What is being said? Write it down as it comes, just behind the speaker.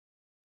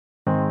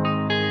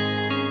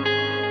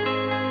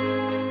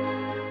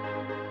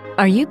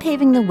Are you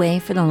paving the way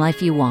for the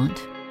life you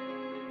want?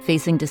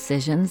 Facing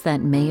decisions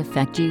that may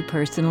affect you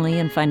personally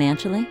and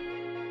financially?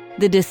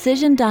 The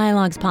Decision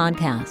Dialogues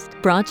podcast,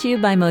 brought to you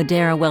by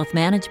Modera Wealth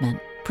Management,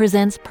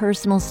 presents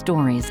personal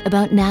stories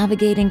about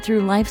navigating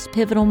through life's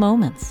pivotal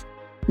moments.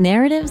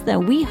 Narratives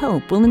that we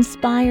hope will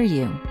inspire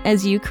you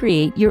as you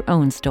create your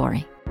own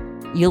story.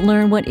 You'll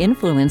learn what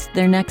influenced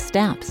their next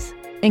steps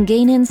and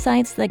gain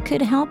insights that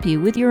could help you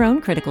with your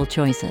own critical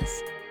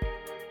choices.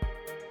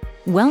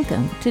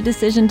 Welcome to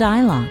Decision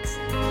Dialogues.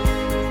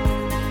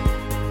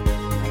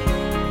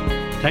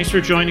 Thanks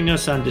for joining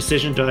us on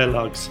Decision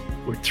Dialogues.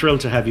 We're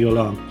thrilled to have you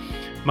along.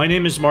 My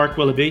name is Mark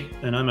Willoughby,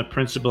 and I'm a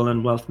Principal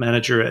and Wealth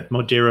Manager at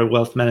Modera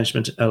Wealth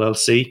Management,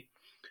 LLC.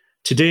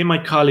 Today,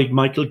 my colleague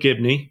Michael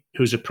Gibney,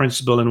 who's a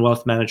Principal and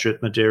Wealth Manager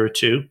at Modera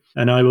too,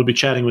 and I will be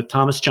chatting with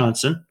Thomas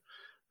Johnson,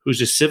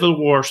 who's a Civil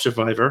War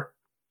survivor,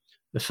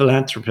 a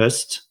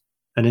philanthropist,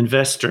 an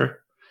investor,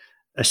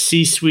 a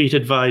C-suite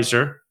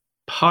advisor,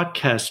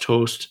 podcast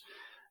host,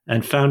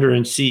 and founder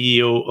and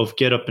CEO of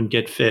Get Up and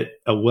Get Fit,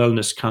 a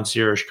wellness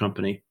concierge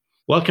company.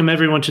 Welcome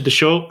everyone to the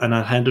show, and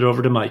I'll hand it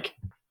over to Mike.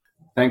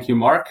 Thank you,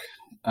 Mark.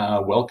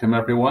 Welcome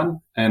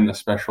everyone, and a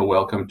special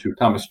welcome to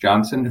Thomas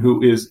Johnson,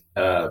 who is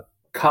a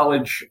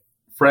college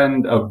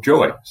friend of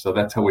Joy. So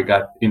that's how we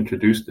got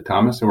introduced to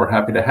Thomas, and we're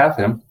happy to have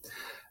him.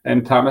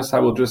 And Thomas, I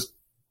will just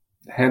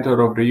hand it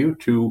over to you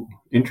to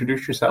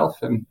introduce yourself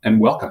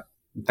and welcome.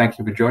 Thank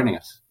you for joining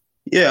us.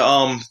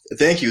 Yeah,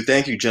 thank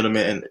you,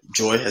 gentlemen, and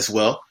Joy as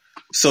well.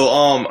 So,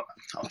 I'm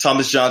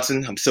Thomas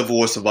Johnson. I'm a Civil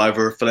War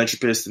survivor,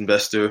 philanthropist,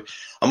 investor.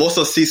 I'm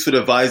also a C-suite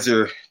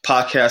advisor,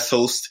 podcast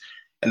host,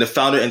 and the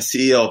founder and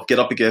CEO of Get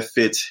Up and Get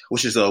Fit,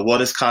 which is a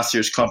wellness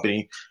concierge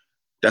company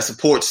that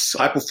supports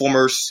high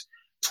performers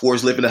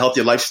towards living a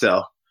healthier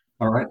lifestyle.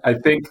 All right. I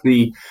think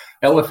the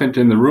elephant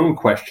in the room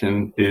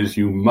question is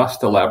you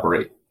must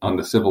elaborate on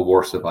the Civil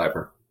War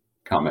survivor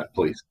comment,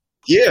 please.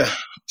 Yeah.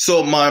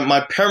 So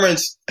my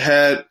parents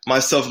had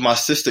myself and my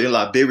sister in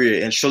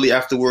Liberia, and shortly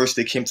afterwards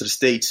they came to the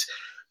States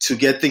to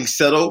get things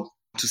settled,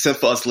 to send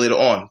for us later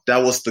on.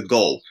 That was the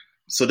goal.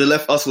 So they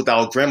left us with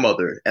our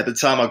grandmother. At the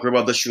time, my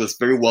grandmother, she was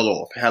very well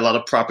off, had a lot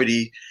of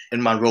property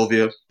in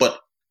Monrovia, but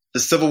the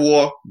Civil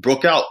War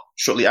broke out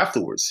shortly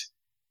afterwards.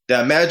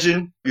 Now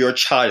imagine you're a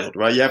child,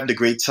 right? You're having a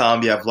great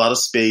time. You have a lot of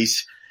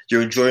space.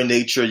 You're enjoying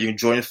nature. You're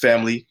enjoying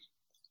family.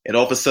 And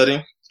all of a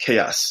sudden,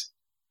 chaos.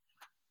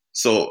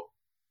 So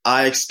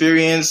I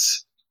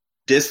experienced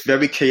this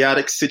very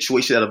chaotic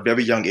situation at a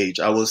very young age.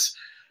 I was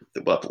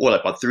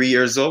about 3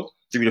 years old,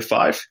 3 to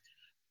 5,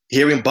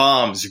 hearing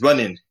bombs,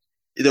 running.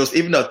 There was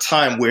even a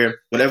time where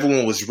when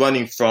everyone was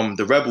running from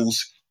the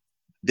rebels,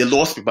 they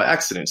lost me by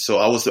accident. So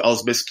I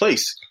was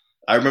misplaced.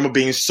 I remember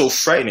being so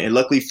frightened, and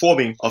luckily for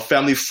me, a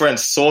family friend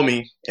saw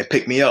me and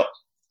picked me up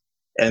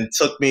and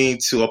took me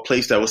to a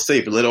place that was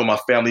safe. Later on, my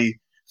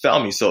family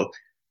found me. So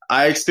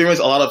I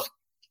experienced a lot of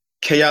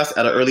chaos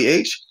at an early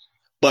age,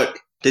 but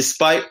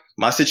despite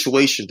my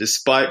situation,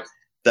 despite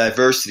the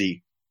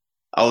adversity,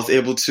 I was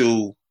able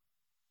to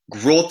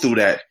grow through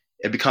that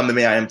and become the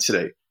man I am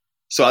today.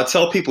 So I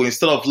tell people,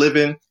 instead of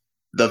living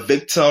the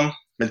victim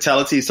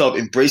mentality, instead of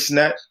embracing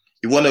that,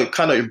 you want to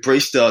kind of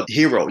embrace the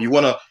hero. You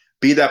want to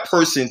be that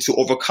person to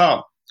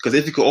overcome. Because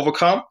if you could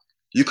overcome,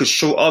 you could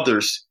show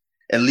others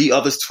and lead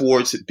others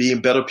towards being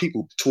better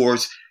people,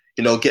 towards,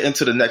 getting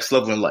to the next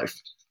level in life.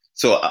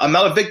 So I'm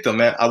not a victim,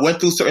 man. I went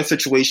through certain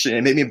situations and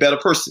it made me a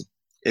better person.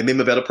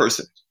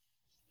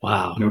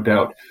 Wow. No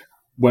doubt.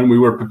 When we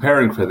were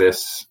preparing for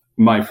this,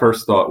 my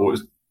first thought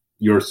was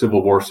your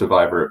Civil War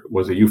survivor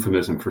was a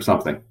euphemism for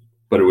something,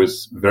 but it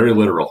was very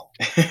literal.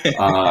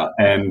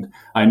 And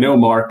I know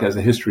Mark, as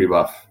a history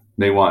buff,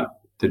 may want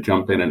to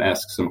jump in and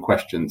ask some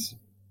questions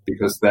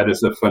because that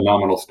is a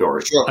phenomenal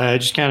story. Sure. I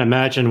just can't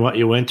imagine what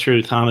you went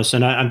through, Thomas.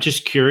 And I'm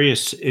just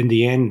curious, in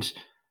the end,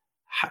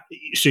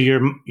 so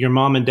your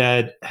mom and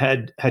dad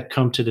had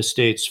come to the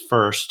States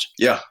first.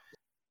 Yeah.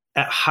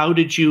 How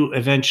did you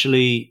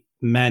eventually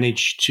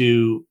manage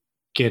to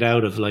get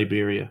out of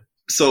Liberia?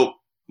 So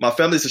my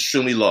family is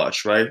extremely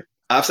large, right?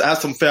 I have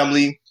some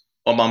family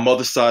on my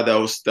mother's side that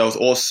was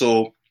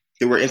also,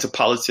 they were into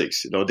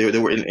politics. They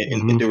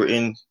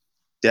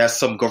had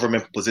some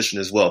government position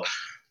as well.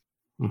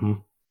 Mm-hmm.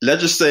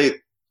 Let's just say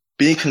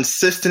being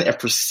consistent and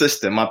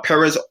persistent. My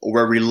parents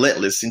were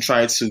relentless in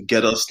trying to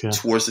get us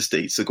towards the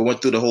States. So going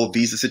through the whole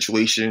visa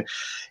situation,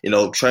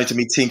 trying to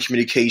maintain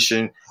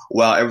communication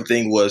while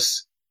everything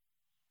was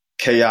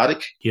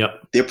chaotic.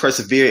 Yep. They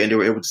persevered and they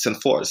were able to send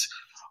for us.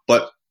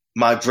 But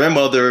my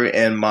grandmother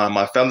and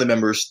my family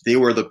members, they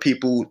were the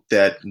people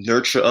that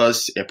nurtured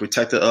us and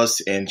protected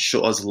us and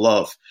showed us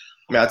love.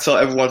 I mean, I tell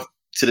everyone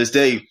to this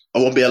day, I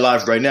won't be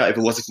alive right now if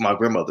it wasn't for my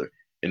grandmother,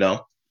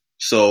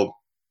 So,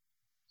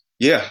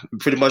 yeah,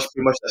 pretty much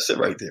that's it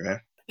right there,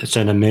 man. It's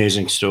an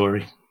amazing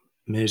story.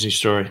 Amazing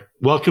story.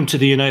 Welcome to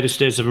the United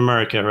States of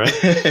America, right?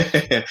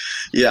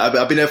 Yeah,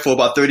 I've been there for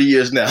about 30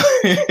 years now.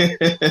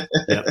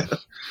 Yeah.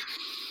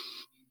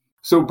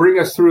 So bring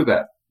us through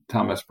that,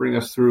 Thomas. Bring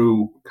us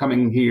through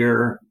coming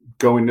here,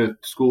 going to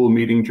school,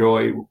 meeting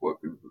Joy.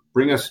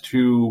 Bring us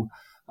to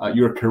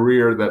your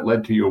career that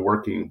led to your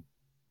working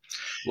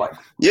life?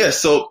 Yeah,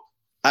 so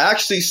I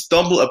actually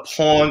stumbled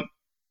upon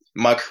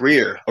my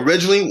career.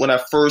 Originally, when I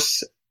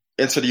first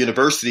entered the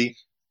university,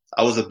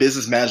 I was a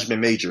business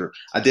management major.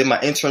 I did my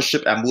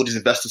internship at Moody's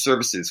Investor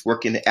Services,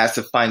 working in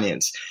asset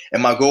finance.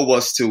 And my goal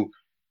was to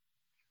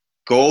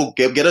go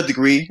get a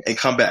degree and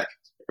come back,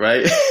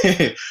 right?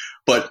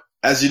 But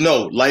as you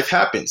know, life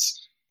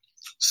happens.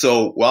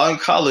 So while in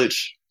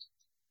college,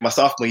 my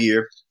sophomore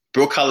year,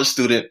 broke college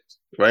student,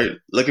 right?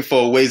 Looking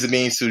for ways and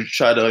means to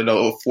try to,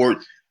 afford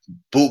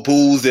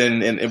booze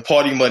and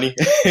party money.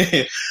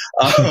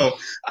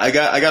 I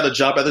got a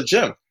job at the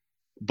gym.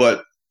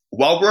 But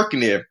while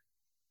working there,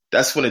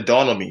 that's when it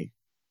dawned on me.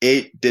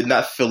 It did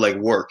not feel like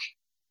work.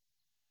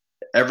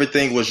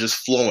 Everything was just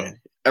flowing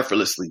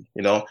effortlessly,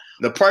 Now,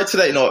 prior to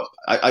that,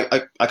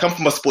 I come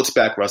from a sports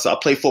background. So I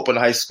played football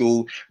in high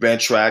school, ran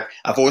track.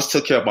 I've always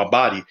took care of my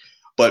body.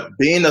 But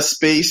being in a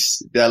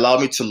space that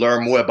allowed me to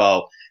learn more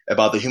about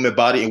the human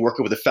body and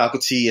working with the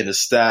faculty and the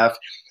staff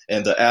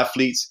and the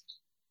athletes,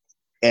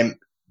 and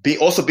being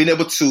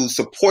able to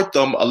support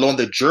them along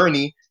the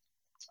journey,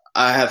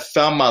 I have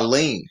found my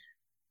lane,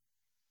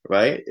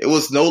 right? It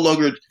was no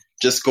longer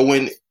just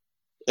going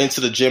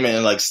into the gym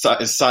and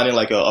signing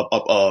like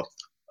a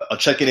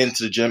checking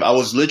into the gym. I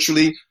was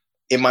literally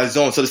in my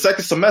zone. So the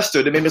second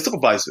semester, they made me a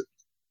supervisor,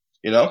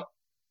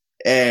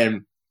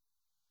 and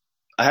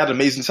I had an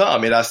amazing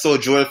time. And I saw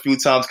Joy a few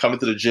times coming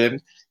to the gym.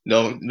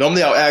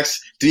 Normally I'll ask,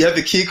 do you have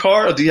the key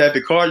card or do you have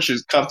your card? She'll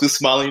come through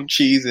smiling,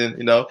 cheese, and,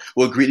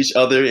 we'll greet each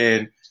other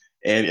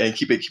and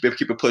keep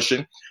it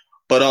pushing.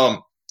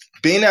 But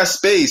being in that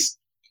space,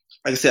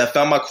 like I said, I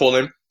found my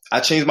calling. I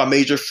changed my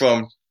major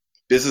from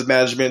business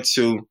management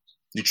to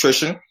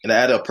nutrition, and I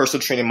added a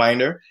personal training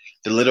minor.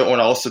 Then later on,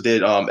 I also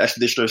did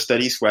expeditionary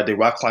studies where I did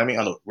rock climbing.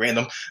 I know,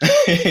 random.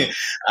 I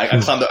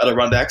climbed the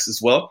Adirondacks as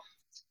well.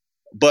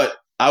 But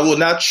I will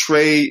not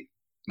trade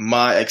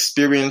my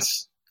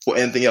experience for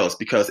anything else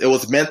because it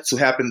was meant to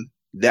happen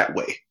that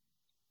way.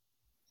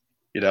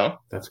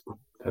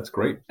 That's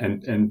great.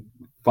 And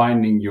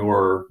finding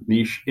your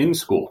niche in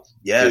school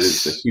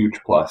is a huge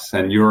plus.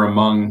 And you're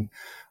among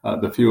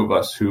the few of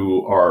us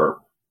who are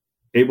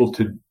able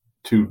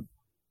to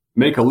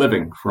make a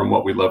living from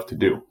what we love to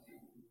do.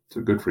 So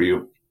good for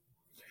you.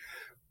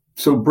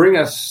 So bring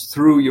us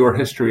through your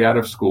history out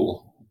of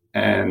school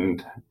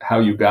and how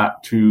you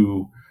got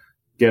to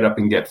get up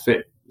and get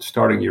fit,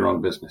 starting your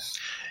own business.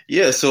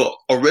 Yeah. So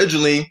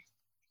originally,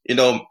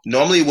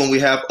 normally when we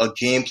have a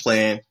game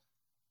plan,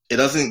 it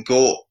doesn't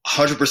go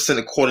 100%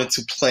 according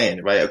to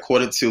plan, right?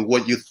 According to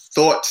what you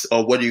thought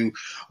or what you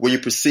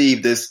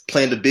perceived this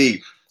plan to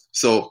be.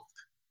 So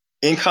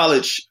in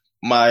college,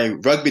 my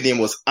rugby name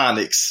was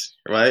Onyx,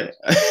 right?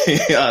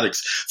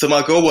 Onyx. So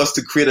my goal was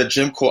to create a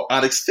gym called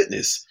Onyx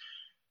Fitness.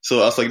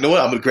 So I was like, you know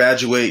what? I'm going to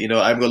graduate. I'm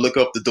going to look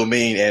up the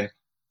domain. And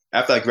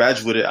after I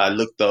graduated, I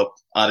looked up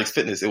Onyx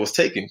Fitness. It was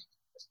taken.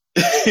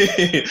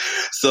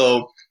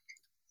 So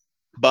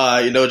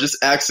by,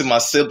 just asking my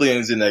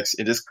siblings and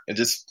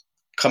just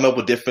come up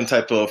with different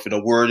type of,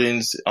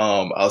 wordings,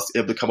 I was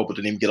able to come up with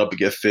the name Get Up and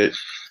Get Fit.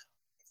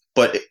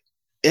 But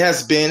it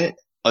has been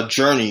a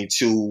journey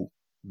to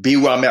be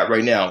where I'm at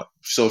right now.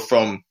 So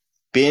from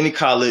being in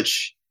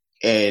college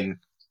and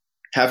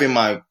having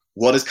my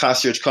wellness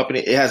concierge company,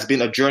 it has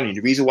been a journey.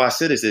 The reason why I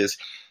say this is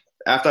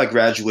after I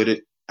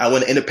graduated, I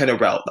went an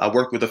independent route. I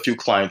worked with a few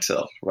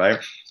clientele, right?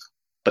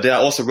 But then I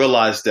also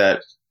realized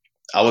that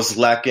I was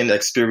lacking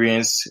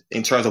experience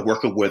in terms of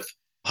working with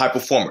high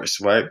performers,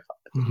 right?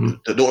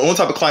 Mm-hmm. The only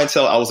type of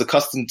clientele I was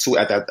accustomed to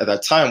at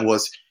that time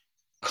was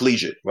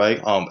collegiate,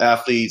 right?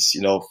 Athletes,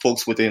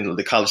 folks within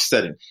the college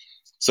setting.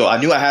 So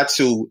I knew I had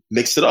to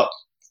mix it up.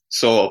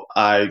 So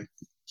I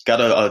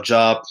got a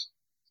job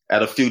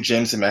at a few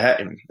gyms in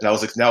Manhattan, and I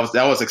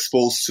was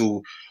exposed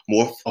to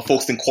more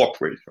folks in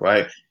corporate,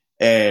 right?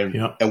 And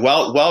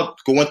while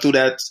going through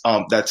that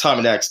time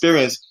and that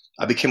experience,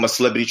 I became a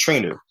celebrity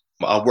trainer.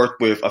 I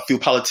worked with a few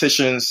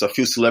politicians, a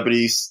few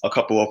celebrities, a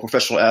couple of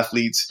professional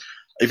athletes.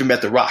 I even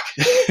met The Rock,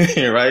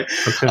 right?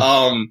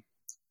 Okay.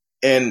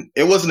 And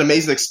it was an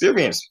amazing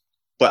experience.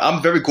 But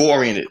I'm very goal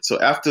oriented. So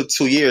after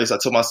 2 years, I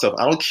told myself,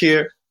 I don't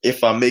care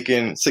if I'm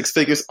making six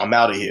figures, I'm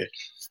out of here.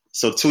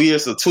 So 2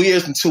 years and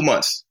 2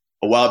 months,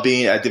 while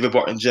being at David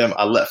Barton Gym,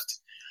 I left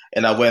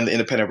and I went the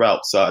independent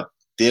route. So I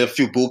did a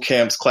few boot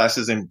camps,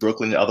 classes in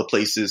Brooklyn and other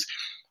places.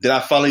 Then I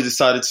finally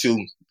decided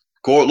to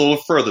go a little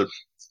further.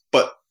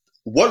 But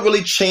what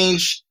really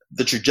changed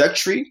the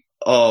trajectory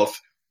of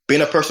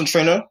being a personal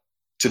trainer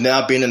to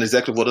now being an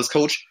executive wellness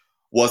coach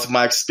was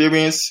my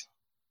experience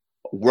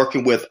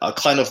working with a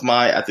client of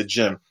mine at the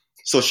gym.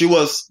 So she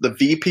was the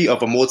VP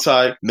of a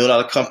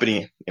multi-million-dollar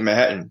company in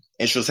Manhattan,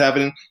 and she was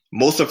having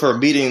most of her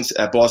meetings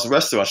at bars and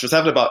restaurants. She was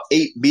having about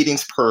 8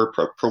 meetings per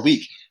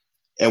week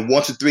and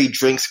 1 to 3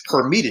 drinks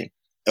per meeting.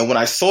 And when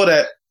I saw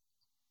that,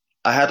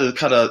 I had to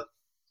kind of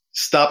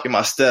stop in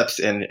my steps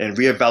and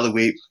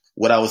reevaluate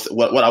what I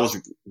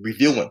was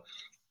reviewing.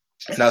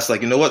 And I was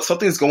like, you know what?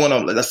 Something's going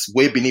on that's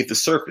way beneath the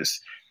surface.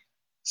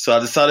 So I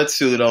decided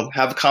to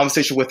have a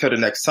conversation with her the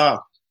next time.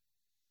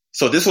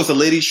 So this was a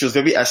lady. She was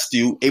very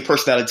astute, a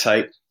personality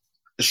type,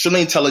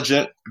 extremely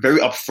intelligent, very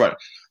upfront.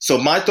 So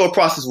my thought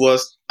process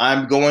was,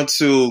 I'm going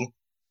to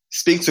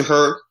speak to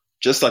her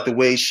just like the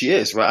way she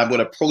is, right? I'm going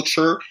to approach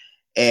her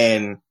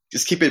and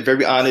just keep it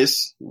very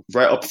honest,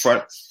 right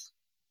upfront.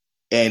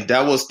 And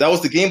that was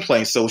the game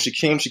plan. So she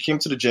came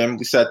to the gym.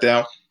 We sat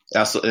down,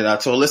 and I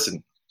told her,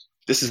 listen,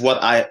 this is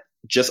what I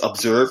just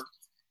observed.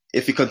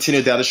 If we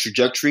continue down this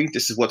trajectory,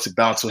 this is what's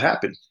bound to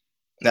happen.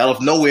 And out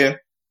of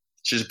nowhere,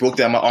 she just broke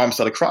down my arm,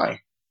 started crying.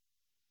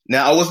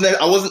 Now I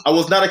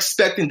was not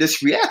expecting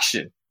this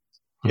reaction,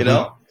 you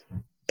know?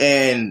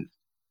 And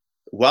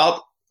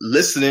while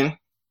listening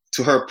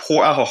to her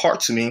pour out her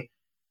heart to me,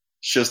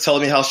 she was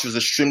telling me how she was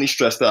extremely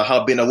stressed out,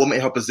 how being a woman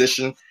in her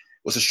position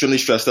was extremely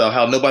stressed out,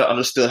 how nobody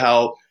understood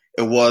how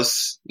it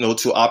was,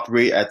 to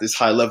operate at this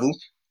high level.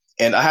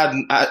 And I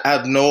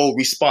had no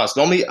response.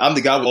 Normally, I'm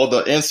the guy with all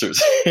the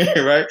answers,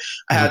 right?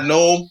 I had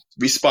no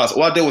response.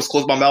 All I did was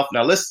close my mouth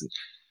and I listened.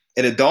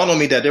 And it dawned on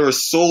me that there were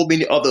so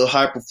many other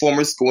high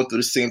performers going through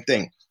the same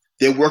thing.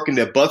 They're working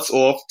their butts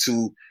off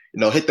to,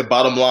 hit the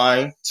bottom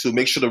line, to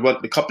make sure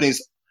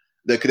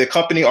their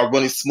company are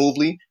running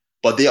smoothly,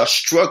 but they are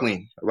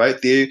struggling, right?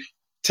 They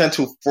tend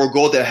to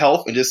forego their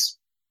health and just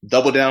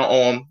double down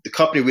on the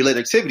company-related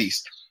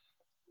activities.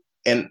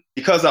 And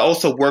because I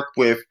also work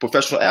with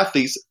professional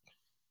athletes,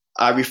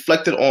 I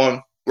reflected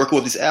on working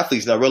with these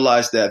athletes, and I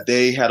realized that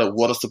they had a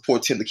water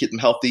support team to keep them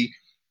healthy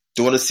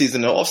during the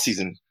season and off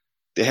season.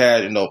 They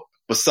had,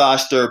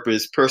 massage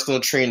therapists, personal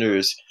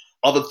trainers,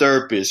 other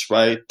therapists,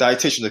 right,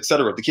 dietitians,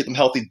 etc., to keep them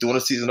healthy during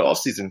the season and off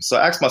season. So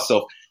I asked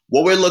myself,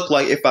 what would it look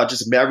like if I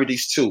just married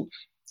these two?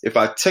 If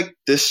I take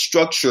this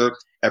structure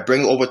and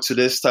bring it over to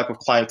this type of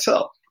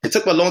clientele? It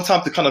took me a long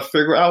time to kind of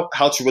figure out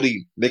how to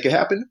really make it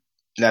happen,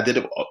 and I did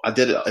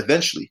it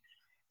eventually.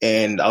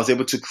 And I was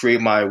able to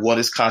create my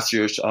Wellness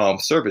Concierge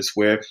service,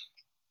 where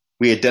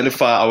we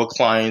identify our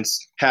clients'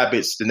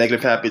 habits, the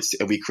negative habits,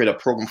 and we create a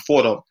program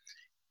for them.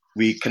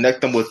 We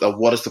connect them with a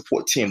water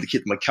support team to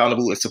keep them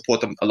accountable and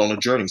support them along the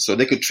journey, so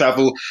they could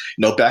travel,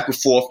 back and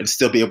forth and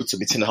still be able to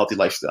maintain a healthy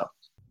lifestyle.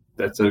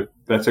 That's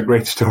a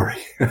great story.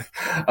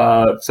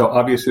 So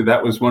obviously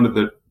that was one of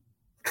the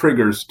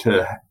triggers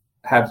to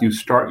have you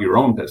start your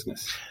own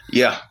business.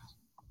 Yeah.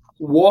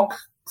 Walk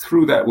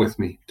through that with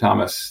me,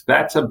 Thomas.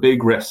 That's a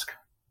big risk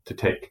to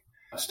take,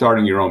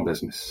 starting your own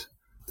business.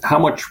 How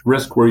much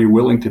risk were you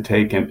willing to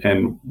take,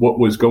 and what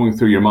was going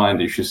through your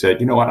mind as you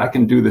said, you know what, I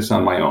can do this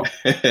on my own?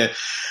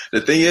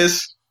 The thing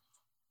is,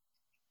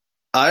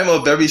 I'm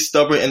a very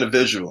stubborn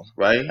individual,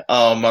 right?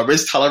 My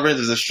risk tolerance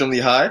is extremely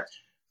high.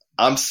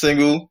 I'm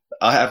single.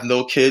 I have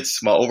no kids.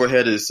 My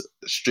overhead is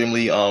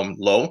extremely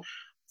low.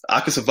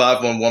 I could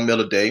survive on one meal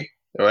a day,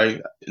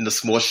 right, in the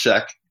small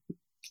shack.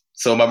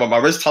 So my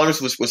risk tolerance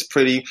was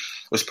pretty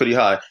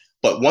high.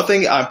 But one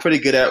thing I'm pretty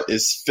good at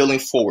is failing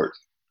forward.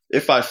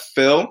 If I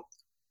fail,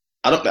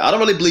 I don't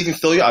really believe in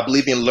failure. I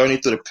believe in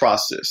learning through the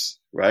process,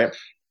 right?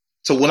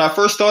 So when I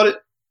first started,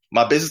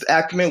 my business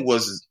acumen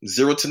was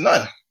 0 to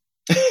none.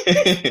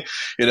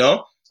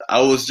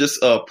 I was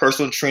just a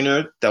personal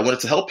trainer that wanted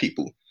to help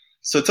people.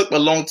 So it took me a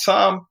long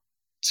time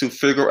to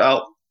figure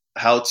out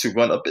how to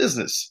run a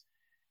business.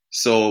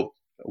 So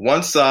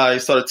once I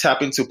started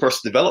tapping into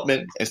personal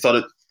development and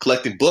started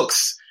collecting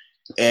books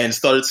and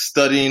started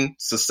studying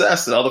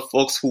success and other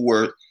folks who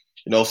were,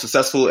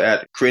 successful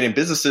at creating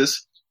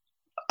businesses,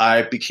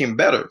 I became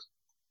better.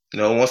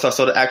 Once I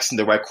started asking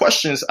the right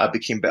questions, I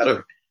became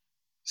better.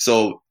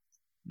 So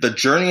the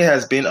journey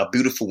has been a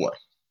beautiful one.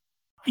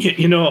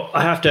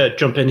 I have to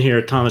jump in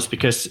here, Thomas,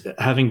 because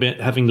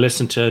having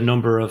listened to a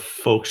number of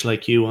folks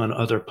like you on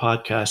other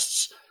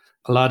podcasts,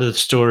 a lot of the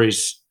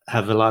stories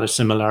have a lot of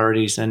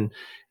similarities, and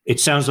it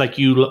sounds like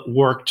you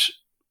worked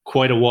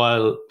quite a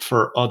while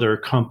for other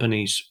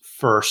companies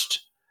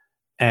first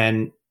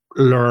and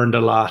learned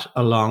a lot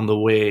along the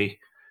way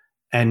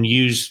and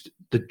used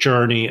the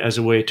journey as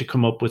a way to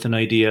come up with an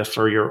idea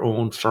for your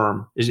own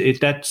firm.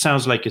 That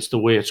sounds like it's the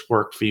way it's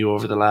worked for you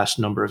over the last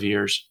number of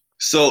years.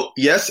 So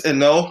yes and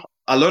no.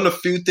 I learned a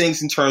few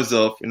things in terms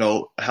of,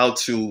 how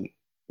to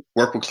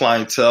work with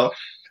clientele.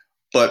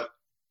 But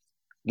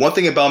one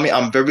thing about me,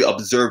 I'm very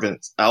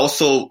observant. I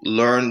also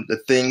learned the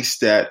things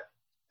that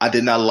I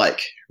did not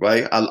like,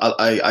 right?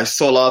 I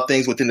saw a lot of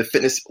things within the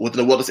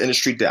wellness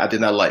industry that I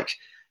did not like.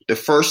 The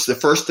first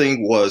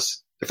thing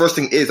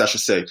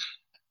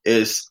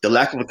is the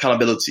lack of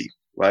accountability,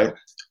 right?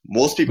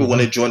 Most people, when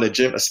they join the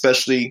gym,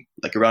 especially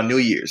like around New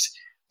Year's,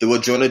 they will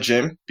join the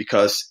gym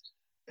because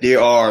they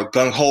are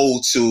gung-ho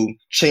to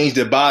change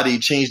their body,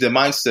 change their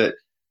mindset.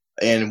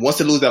 And once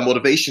they lose that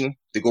motivation,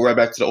 they go right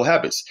back to the old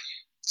habits.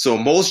 So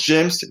most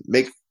gyms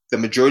make the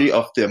majority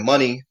of their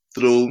money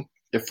through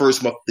the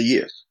first month of the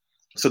year.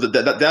 So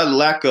that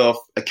lack of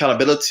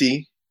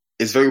accountability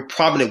is very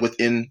prominent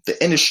within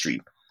the industry.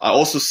 I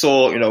also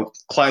saw,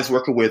 clients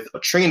working with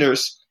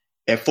trainers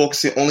and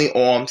focusing only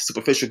on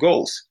superficial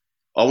goals.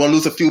 I want to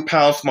lose a few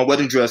pounds for my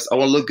wedding dress. I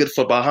want to look good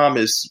for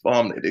Bahamas,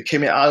 the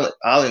Cayman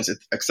Islands,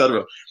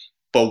 etc.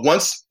 But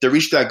once they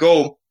reach that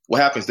goal,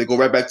 what happens? They go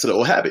right back to the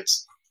old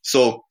habits.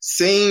 So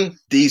seeing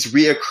these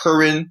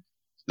reoccurring,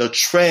 the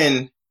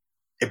trend,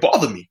 it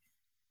bothered me.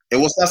 It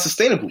was not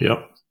sustainable.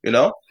 Yep. You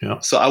know?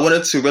 Yep. So I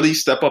wanted to really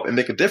step up and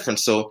make a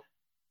difference. So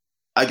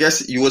I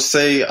guess you would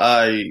say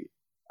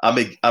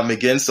I'm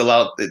against a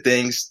lot of the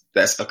things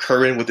that's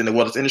occurring within the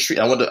wellness industry.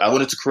 I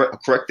wanted to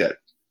correct that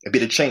and be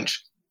the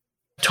change.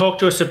 Talk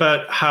to us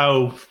about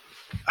how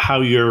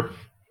you're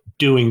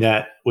doing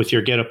that with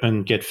your Get Up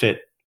and Get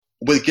Fit.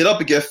 With Get Up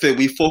and Get Fit,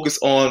 we focus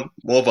on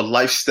more of a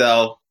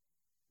lifestyle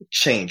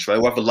change, right?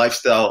 We have a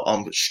lifestyle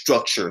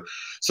structure.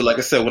 So like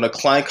I said, when a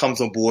client comes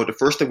on board, the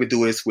first thing we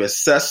do is we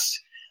assess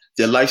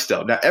their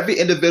lifestyle. Now, every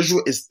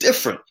individual is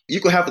different.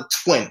 You could have a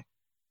twin,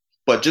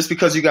 but just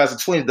because you guys are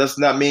twins does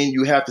not mean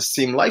you have the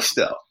same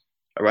lifestyle.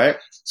 All right.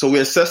 So we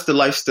assess the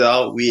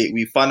lifestyle.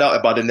 We find out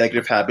about the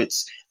negative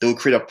habits. Then we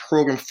create a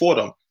program for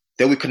them.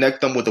 Then we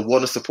connect them with the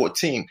wellness support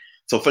team.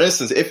 So for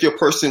instance, if you're a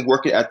person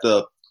working at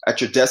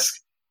your desk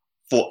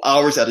for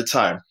hours at a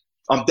time,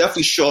 I'm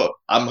definitely sure,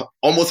 I'm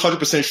almost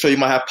 100% sure you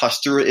might have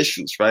postural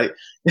issues, right?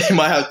 You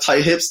might have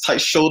tight hips,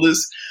 tight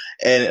shoulders,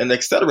 and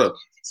et cetera.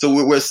 So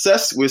we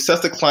assess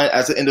the client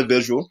as an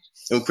individual,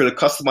 and we create a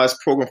customized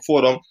program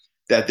for them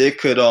that they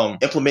could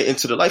implement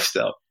into the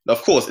lifestyle. Now,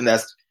 of course, and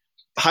as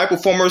high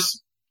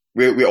performers,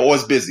 we're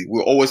always busy.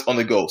 We're always on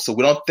the go. So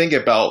we don't think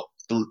about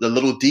the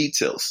little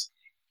details.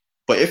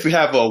 But if we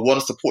have a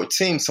wellness support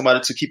team, somebody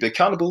to keep it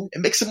accountable,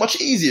 it makes it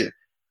much easier.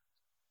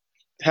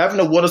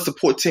 Having a wellness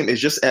support team is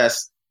just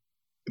as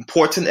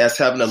important as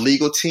having a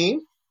legal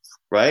team,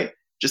 right?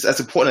 Just as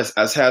important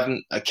as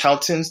having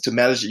accountants to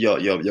manage your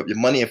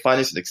money and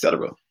finances, et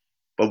cetera.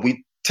 But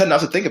we tend not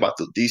to think about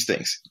these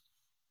things.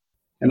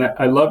 And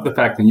I love the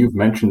fact that you've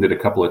mentioned it a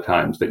couple of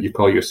times that you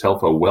call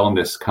yourself a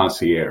wellness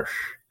concierge.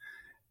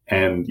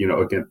 And,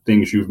 again,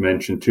 things you've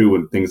mentioned too,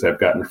 and things I've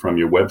gotten from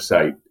your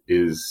website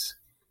is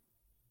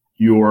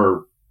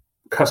you're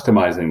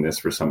customizing this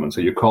for someone. So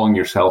you're calling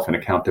yourself an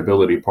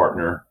accountability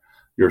partner.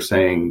 You're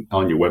saying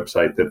on your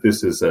website that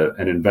this is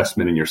an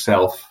investment in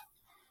yourself,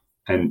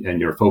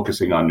 and you're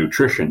focusing on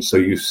nutrition. So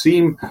you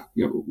seem,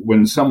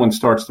 when someone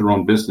starts their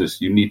own business,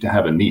 you need to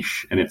have a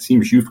niche. And it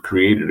seems you've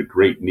created a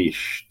great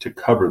niche to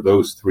cover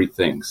those three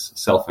things: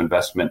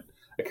 self-investment,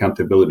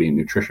 accountability, and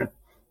nutrition.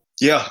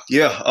 Yeah.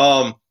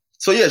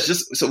 So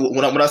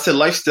when I said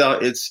lifestyle,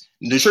 it's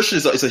nutrition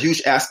is a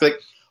huge aspect.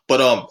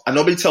 But I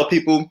normally tell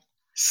people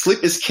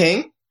sleep is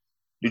king,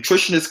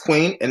 nutrition is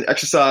queen, and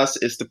exercise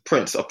is the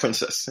prince or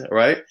princess,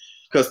 right?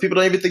 Because people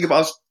don't even think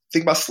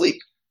about sleep.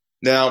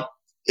 Now,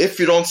 if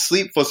you don't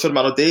sleep for a certain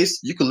amount of days,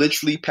 you could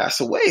literally pass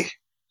away.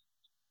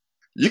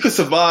 You could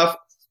survive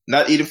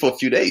not eating for a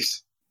few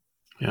days.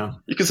 Yeah.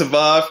 You can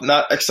survive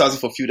not exercising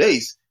for a few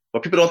days,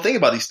 but people don't think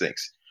about these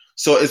things.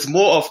 So it's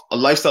more of a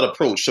lifestyle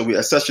approach. So we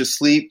assess your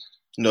sleep,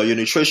 your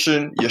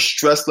nutrition, your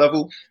stress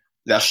level.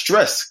 Now,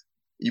 stress,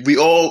 we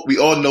all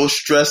know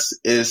stress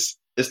is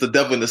the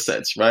devil in a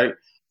sense, right?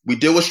 We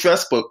deal with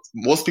stress, but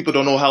most people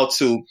don't know how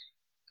to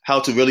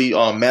really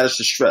manage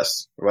the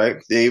stress, right?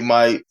 They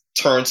might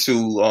turn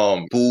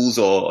to booze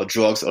or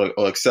drugs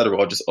or et cetera,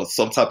 or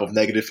some type of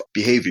negative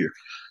behavior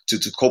to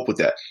cope with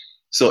that.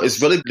 So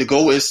it's really, the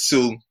goal is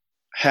to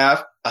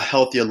have a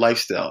healthier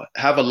lifestyle,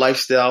 have a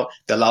lifestyle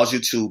that allows you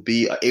to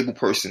be an able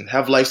person,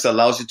 have a lifestyle that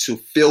allows you to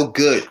feel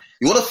good.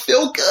 You want to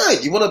feel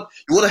good. You want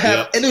to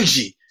have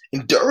energy,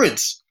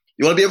 endurance.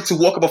 You want to be able to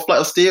walk up a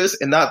flight of stairs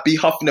and not be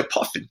huffing and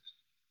puffing.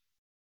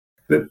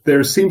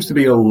 There seems to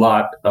be a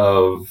lot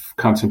of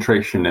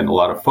concentration and a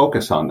lot of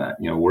focus on that.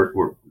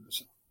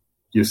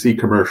 You see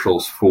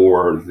commercials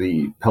for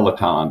the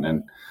Peloton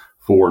and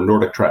for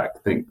Nordic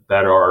Track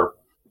that are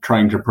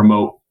trying to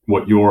promote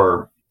what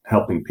you're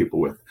helping people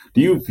with. Do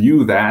you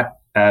view that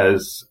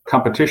as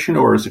competition,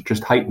 or is it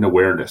just heightened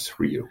awareness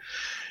for you?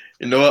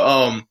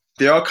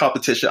 There are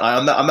competition.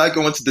 I'm not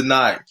going to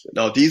deny.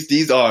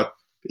 These are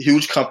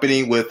huge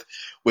company with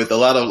a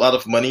lot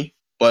of money.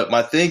 But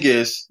my thing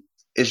is,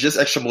 it's just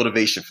extra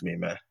motivation for me,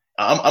 man.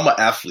 I'm an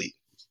athlete.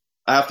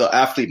 I have the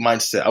athlete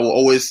mindset. I will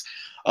always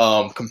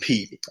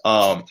compete.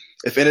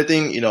 If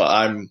anything,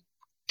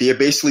 they're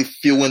basically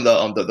fueling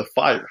the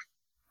fire.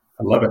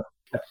 I love it.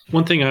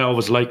 One thing I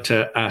always like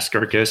to ask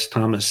our guest,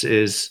 Thomas,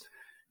 is,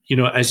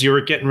 as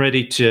you're getting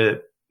ready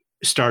to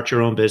start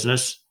your own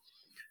business,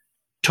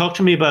 talk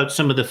to me about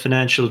some of the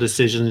financial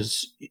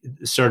decisions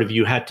sort of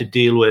you had to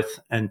deal with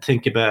and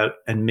think about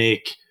and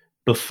make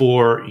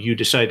before you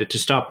decided to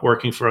stop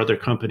working for other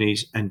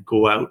companies and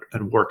go out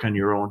and work on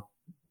your own.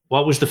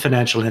 What was the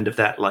financial end of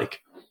that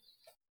like?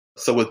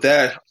 So with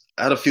that,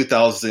 I had a few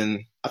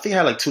thousand. I think I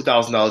had like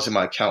 $2,000 in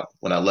my account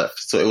when I left.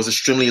 So it was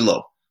extremely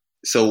low.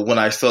 So when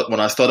I started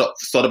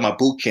my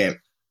boot camp,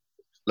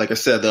 like I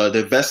said, the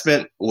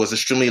investment was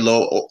extremely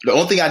low. The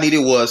only thing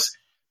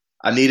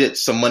I needed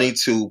some money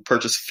to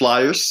purchase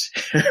flyers,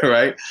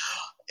 right?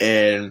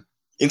 And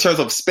in terms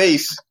of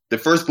space, the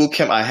first boot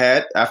camp I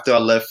had after I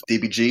left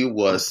DBG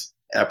was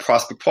at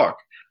Prospect Park.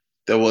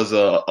 There was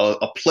a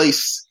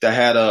place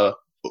that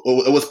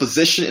it was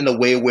positioned in a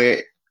way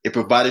where it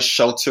provided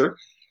shelter,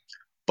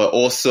 but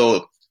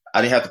also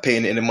I didn't have to pay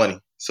any money.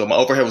 So my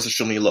overhead was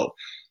extremely low.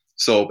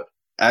 So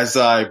as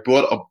I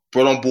brought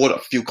on board a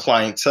few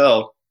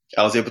clientele,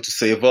 I was able to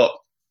save up.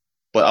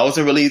 But I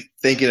wasn't really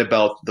thinking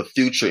about the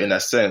future in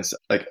that sense.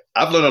 Like,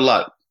 I've learned a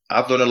lot.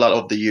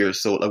 Over the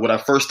years. So like when I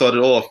first started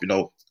off,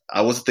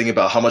 I wasn't thinking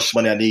about how much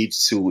money I need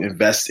to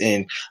invest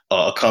in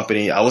a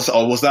company. I was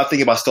not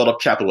thinking about startup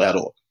capital at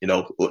all.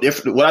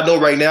 If what I know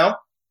right now,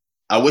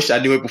 I wish I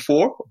knew it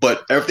before,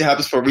 but everything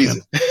happens for a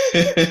reason.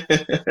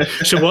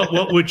 So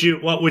what would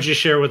you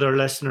share with our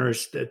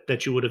listeners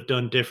that you would have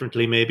done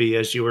differently maybe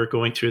as you were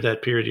going through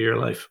that period of your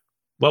life?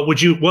 What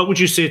would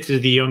you say to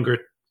the younger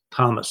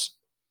Thomas?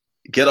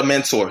 Get a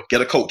mentor, get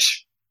a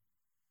coach.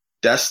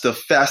 That's the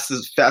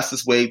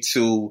fastest way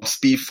to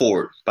speed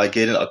forward, by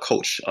getting a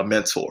coach, a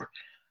mentor.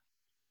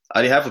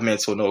 I didn't have a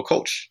mentor, no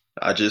coach.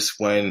 I just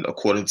went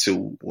according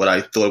to what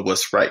I thought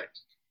was right.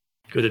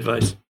 Good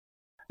advice.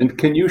 And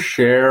can you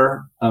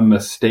share a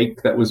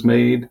mistake that was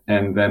made,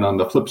 and then on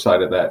the flip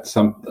side of that,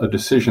 a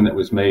decision that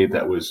was made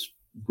that was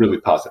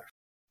really positive?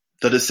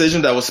 The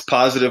decision that was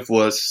positive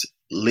was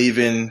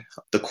leaving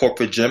the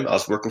corporate gym I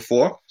was working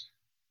for,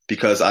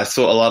 because I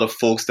saw a lot of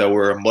folks that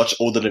were much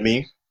older than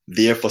me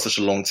there for such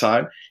a long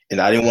time, and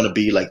I didn't want to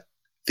be like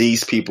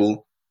these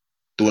people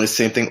doing the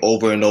same thing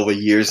over and over,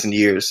 years and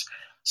years.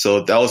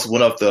 So that was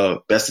one of the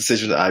best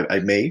decisions I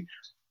made.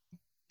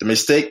 The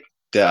mistake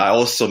that I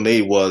also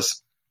made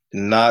was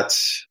not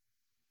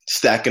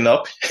stacking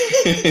up,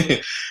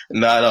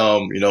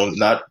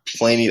 not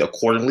planning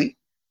accordingly.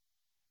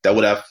 That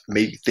would have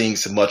made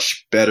things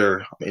much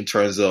better in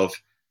terms of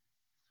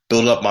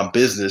building up my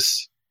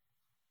business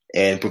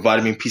and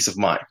providing me peace of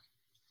mind.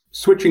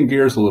 Switching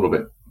gears a little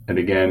bit, and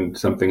again,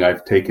 something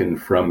I've taken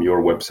from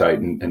your website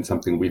and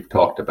something we've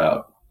talked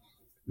about,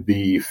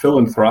 the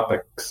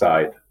philanthropic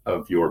side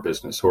of your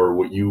business, or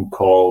what you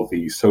call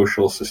the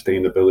social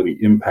sustainability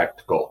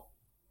impact goal.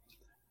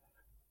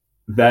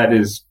 That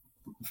is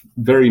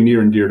very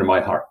near and dear to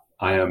my heart.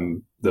 I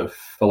am the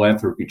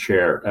philanthropy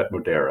chair at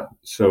Modera.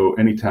 So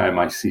anytime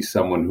I see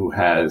someone who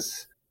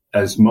has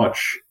as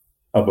much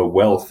of a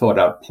well thought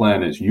out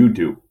plan as you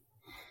do,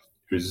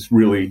 it is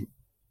really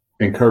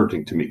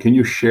encouraging to me. Can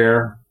you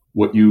share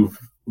what you've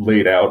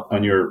laid out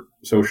on your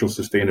social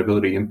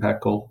sustainability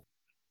impact goal?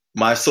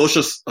 My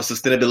social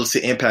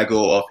sustainability impact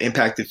goal of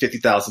impacting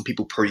 50,000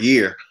 people per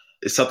year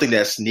is something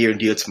that's near and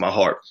dear to my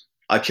heart.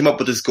 I came up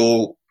with this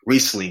goal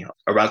recently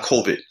around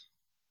COVID.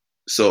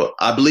 So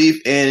I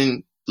believe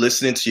in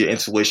listening to your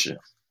intuition.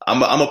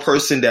 I'm a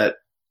person that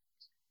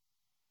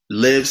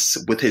lives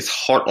with his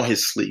heart on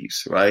his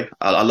sleeves, right?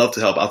 I love to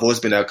help. I've always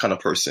been that kind of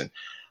person.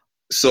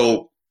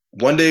 So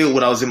one day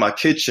when I was in my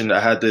kitchen, I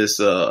had this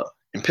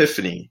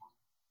epiphany,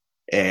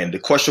 and the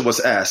question was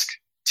asked,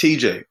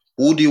 TJ,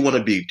 who do you want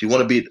to be? Do you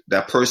want to be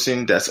that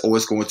person that's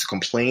always going to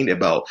complain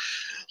about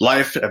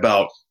life,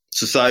 about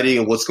society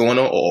and what's going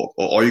on, or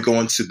are you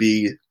going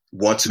to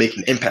want to make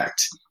an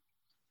impact?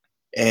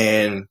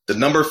 And the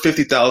number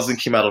 50,000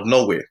 came out of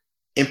nowhere.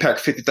 Impact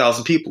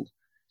 50,000 people.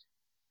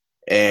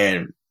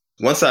 And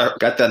once I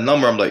got that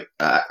number, I'm like,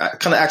 I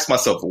kind of asked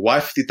myself, why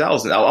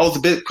 50,000? I was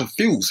a bit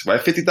confused,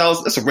 right?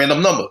 50,000, that's a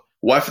random number.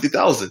 Why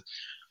 50,000?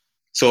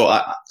 So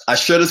I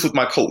shared this with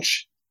my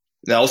coach.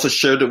 And I also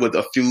shared it with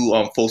a few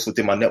folks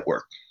within my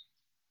network.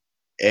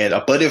 And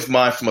a buddy of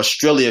mine from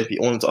Australia, he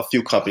owns a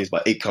few companies,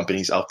 about 8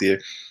 companies out there.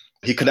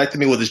 He connected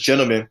me with this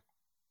gentleman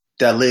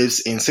that lives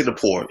in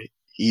Singapore.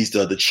 He's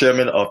the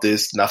chairman of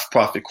this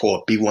not-for-profit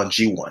called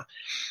B1G1.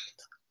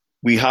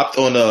 We hopped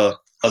on a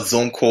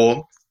Zoom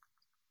call,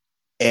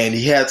 and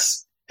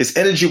his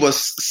energy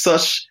was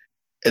such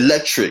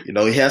electric.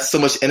 He has so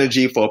much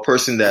energy for a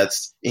person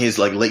that's in his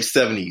late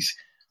 70s.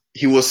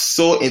 He was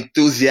so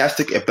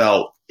enthusiastic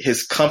about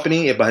his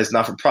company, about his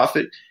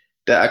not-for-profit,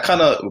 that I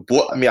kind of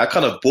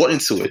bought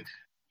into it.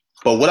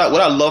 But what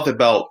I love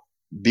about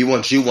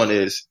B1G1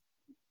 is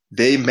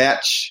they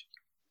match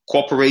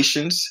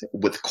corporations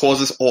with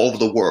causes all over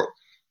the world.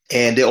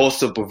 And they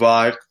also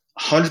provide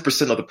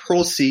 100% of the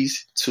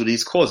proceeds to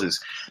these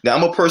causes. Now,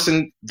 I'm a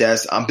person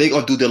I'm big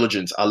on due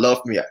diligence.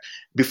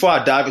 Before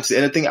I dive into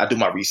anything, I do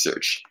my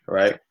research,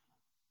 right?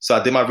 So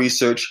I did my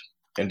research,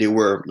 and they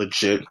were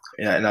legit.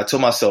 And I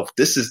told myself,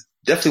 this is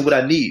definitely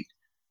what I need.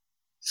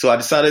 So I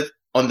decided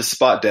on the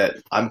spot that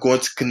I'm going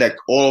to connect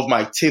all of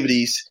my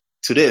activities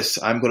to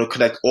this. I'm going to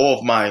connect all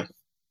of my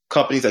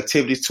company's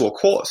activities to a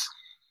cause.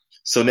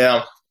 So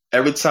now,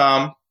 every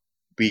time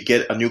we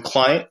get a new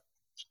client,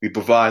 we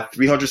provide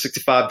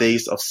 365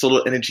 days of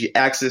solar energy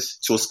access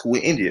to a school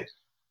in India.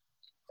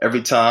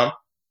 Every time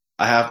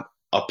I have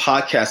a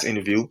podcast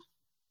interview,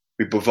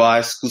 we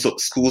provide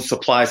school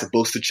supplies and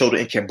books to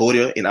children in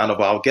Cambodia in honor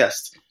of our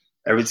guests.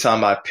 Every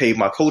time I pay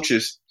my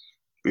coaches,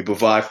 we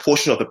provide a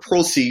portion of the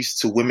proceeds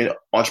to women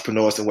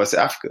entrepreneurs in West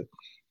Africa.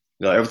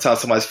 Every time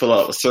somebody's filling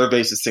out a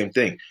survey, it's the same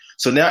thing.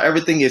 So now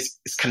everything is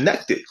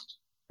connected,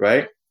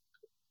 right?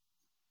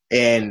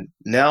 And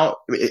now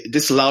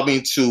this allowed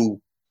me to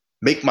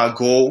make my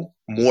goal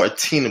more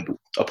attainable,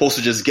 opposed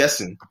to just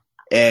guessing.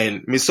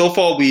 And so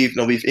far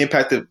we've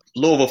impacted a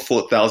little over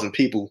 4,000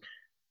 people,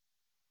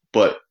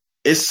 but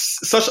it's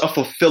such a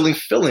fulfilling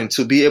feeling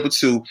to be able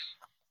to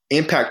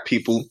impact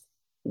people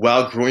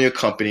while growing your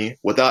company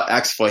without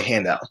asking for a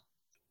handout.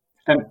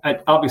 And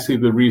obviously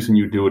the reason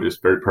you do it is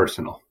very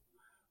personal.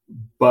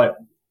 But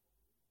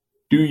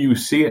do you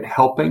see it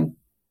helping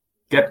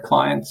get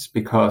clients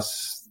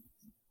because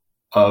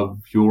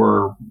of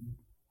your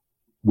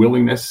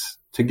willingness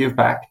to give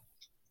back?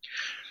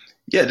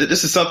 Yeah,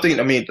 this is something,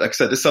 I mean, like I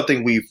said, this is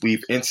something we've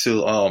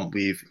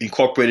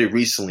incorporated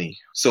recently.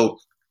 So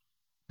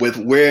with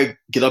where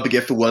Get Up and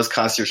Get Fit Wellness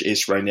Concierge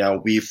is right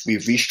now, we've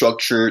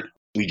restructured.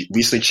 We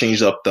recently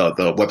changed up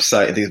the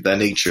website and things of that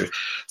nature.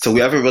 So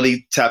we haven't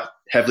really tapped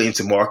heavily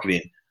into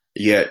marketing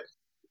yet.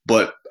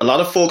 But a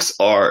lot of folks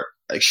are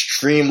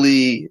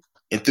extremely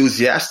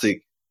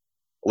enthusiastic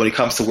when it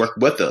comes to work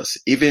with us.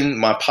 Even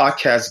my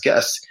podcast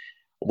guests,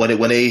 when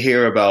they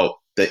hear about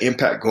the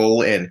impact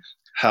goal and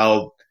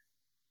how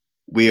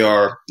we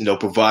are,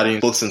 providing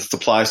books and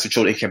supplies to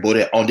children in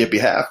Cambodia on their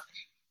behalf,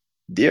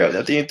 they're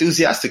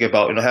enthusiastic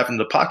about, having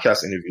the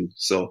podcast interview.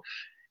 So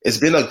it's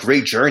been a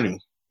great journey,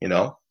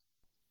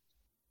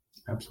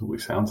 Absolutely.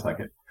 Sounds like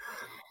it.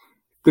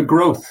 The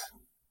growth.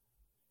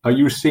 Are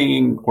you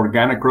seeing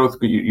organic growth?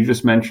 You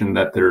just mentioned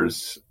that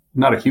there's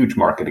not a huge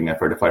marketing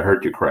effort, if I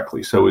heard you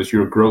correctly. So has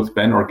your growth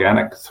been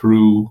organic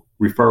through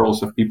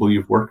referrals of people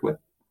you've worked with?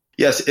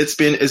 Yes, it's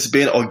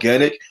been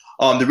organic.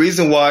 The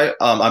reason why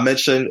I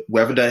mentioned we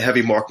haven't done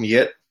heavy marketing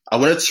yet, I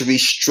wanted to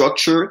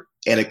restructure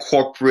and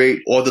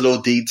incorporate all the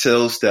little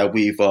details that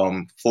we've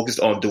focused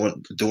on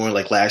doing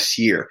like last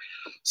year.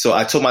 So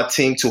I told my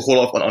team to hold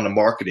off on the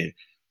marketing.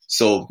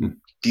 So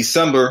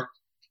December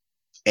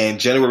and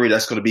January,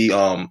 that's going to be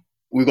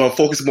we're going to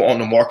focus more on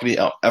the marketing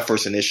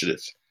efforts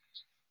initiatives.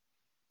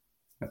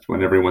 That's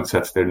when everyone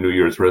sets their New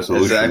Year's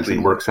resolutions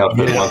and works out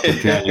for the month of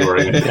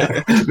January. And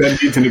then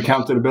needs an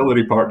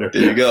accountability partner.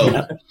 There you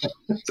go.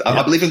 So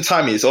I believe in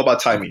timing. It's all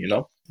about timing,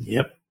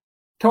 Yep.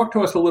 Talk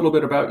to us a little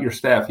bit about your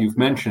staff. You've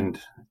mentioned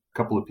a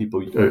couple of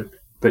people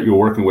that you're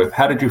working with.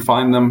 How did you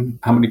find them?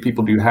 How many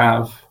people do you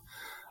have?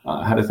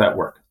 How does that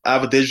work? I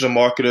have a digital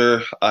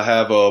marketer. I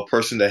have a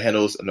person that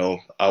handles,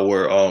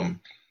 our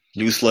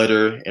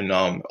newsletter and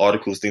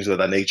articles, things of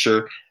that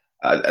nature.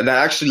 And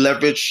I actually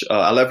leverage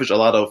a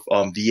lot of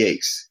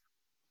VAs.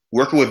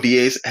 Working with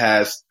VAs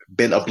has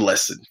been a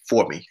blessing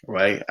for me,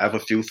 right? I have a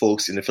few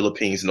folks in the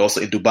Philippines and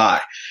also in Dubai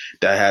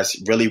that has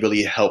really,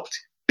 really helped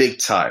big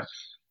time.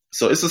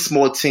 So it's a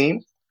small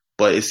team,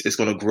 but it's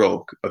going to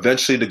grow.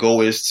 Eventually, the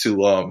goal is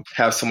to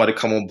have somebody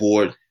come on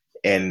board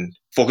and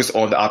focus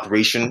on the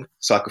operation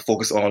so I can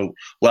focus on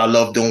what I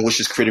love doing, which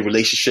is creating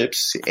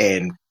relationships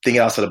and thinking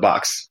outside the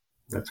box.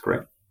 That's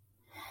great.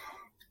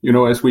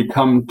 As we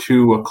come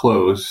to a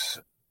close,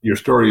 your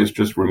story is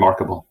just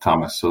remarkable,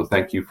 Thomas. So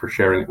thank you for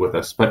sharing it with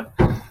us. But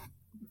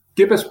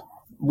give us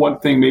one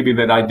thing maybe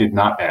that I did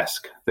not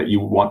ask that you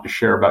want to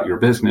share about your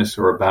business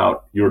or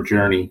about your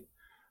journey,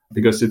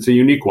 because it's a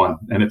unique one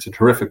and it's a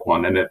terrific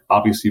one and it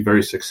obviously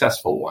very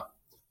successful one.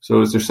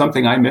 So is there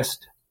something I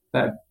missed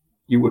that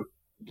you would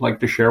like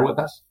to share with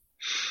us?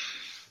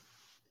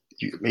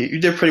 You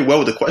did pretty well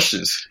with the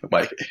questions,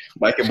 Mike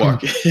and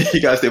Mark.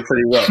 You guys did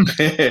pretty well.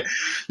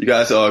 You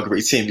guys are a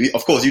great team.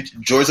 Of course,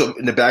 George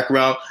in the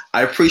background.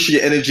 I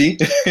appreciate your energy.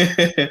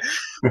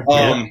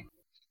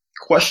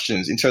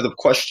 Questions, in terms of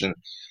question,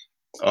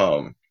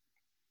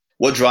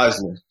 what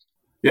drives me?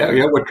 Yeah.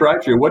 What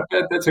drives you?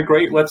 That's a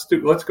great. Let's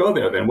go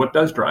there then. What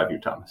does drive you,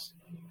 Thomas?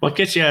 What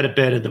gets you out of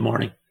bed in the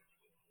morning?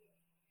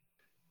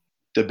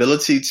 The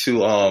ability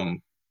to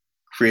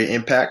create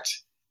impact.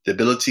 The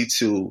ability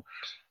to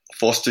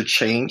foster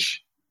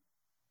change,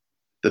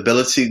 the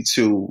ability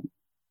to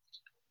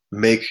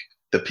make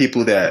the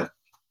people that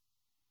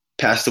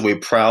passed away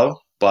proud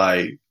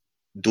by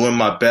doing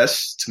my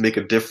best to make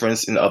a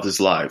difference in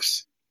others'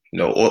 lives.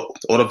 All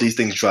of these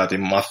things drive me.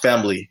 My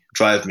family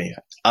drive me.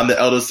 I'm the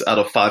eldest out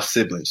of 5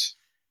 siblings.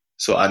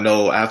 So I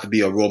know I have to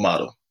be a role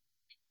model.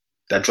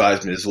 That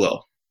drives me as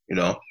well.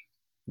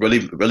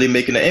 Really, really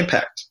making an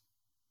impact.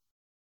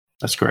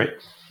 That's great.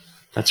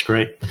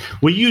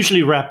 We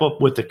usually wrap up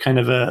with a kind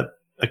of a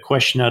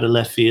question out of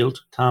left field,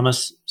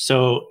 Thomas.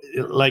 So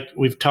like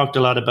we've talked a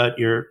lot about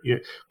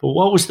but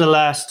what was the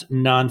last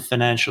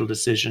non-financial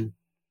decision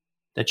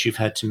that you've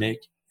had to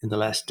make in the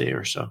last day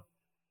or so?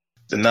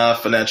 The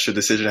non-financial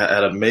decision I had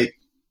to make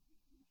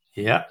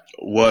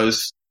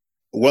was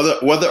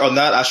whether or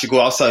not I should go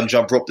outside and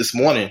jump rope this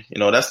morning.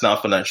 That's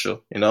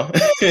non-financial,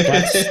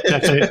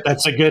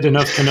 That's a good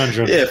enough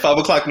conundrum. Yeah, 5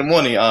 o'clock in the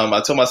morning.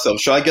 I told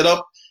myself, should I get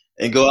up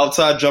and go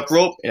outside, jump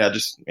rope?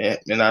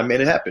 And I made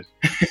it happen.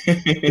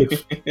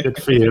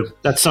 Good for you.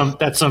 That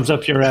sums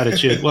up your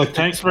attitude. Well,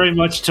 thanks very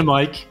much to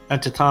Mike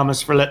and to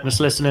Thomas for letting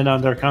us listen in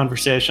on their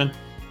conversation.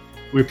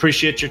 We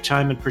appreciate your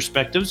time and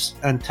perspectives,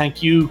 and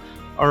thank you,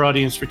 our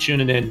audience, for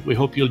tuning in. We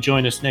hope you'll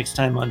join us next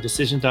time on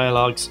Decision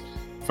Dialogues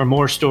for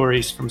more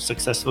stories from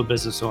successful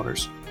business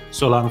owners.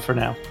 So long for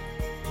now.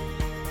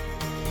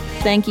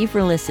 Thank you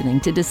for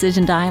listening to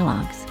Decision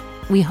Dialogues.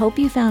 We hope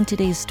you found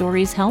today's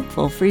stories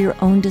helpful for your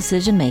own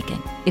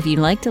decision-making. If you'd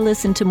like to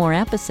listen to more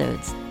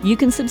episodes, you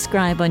can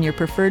subscribe on your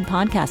preferred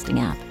podcasting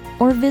app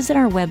or visit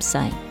our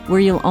website, where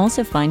you'll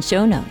also find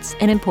show notes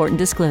and important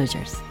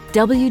disclosures.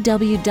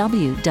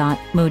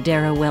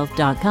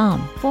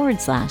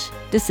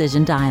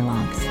 www.moderawealth.com/decision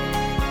dialogues.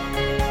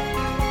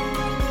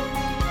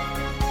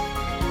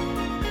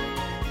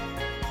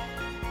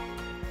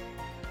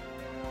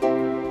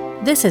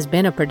 This has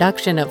been a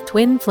production of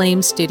Twin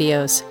Flame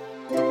Studios.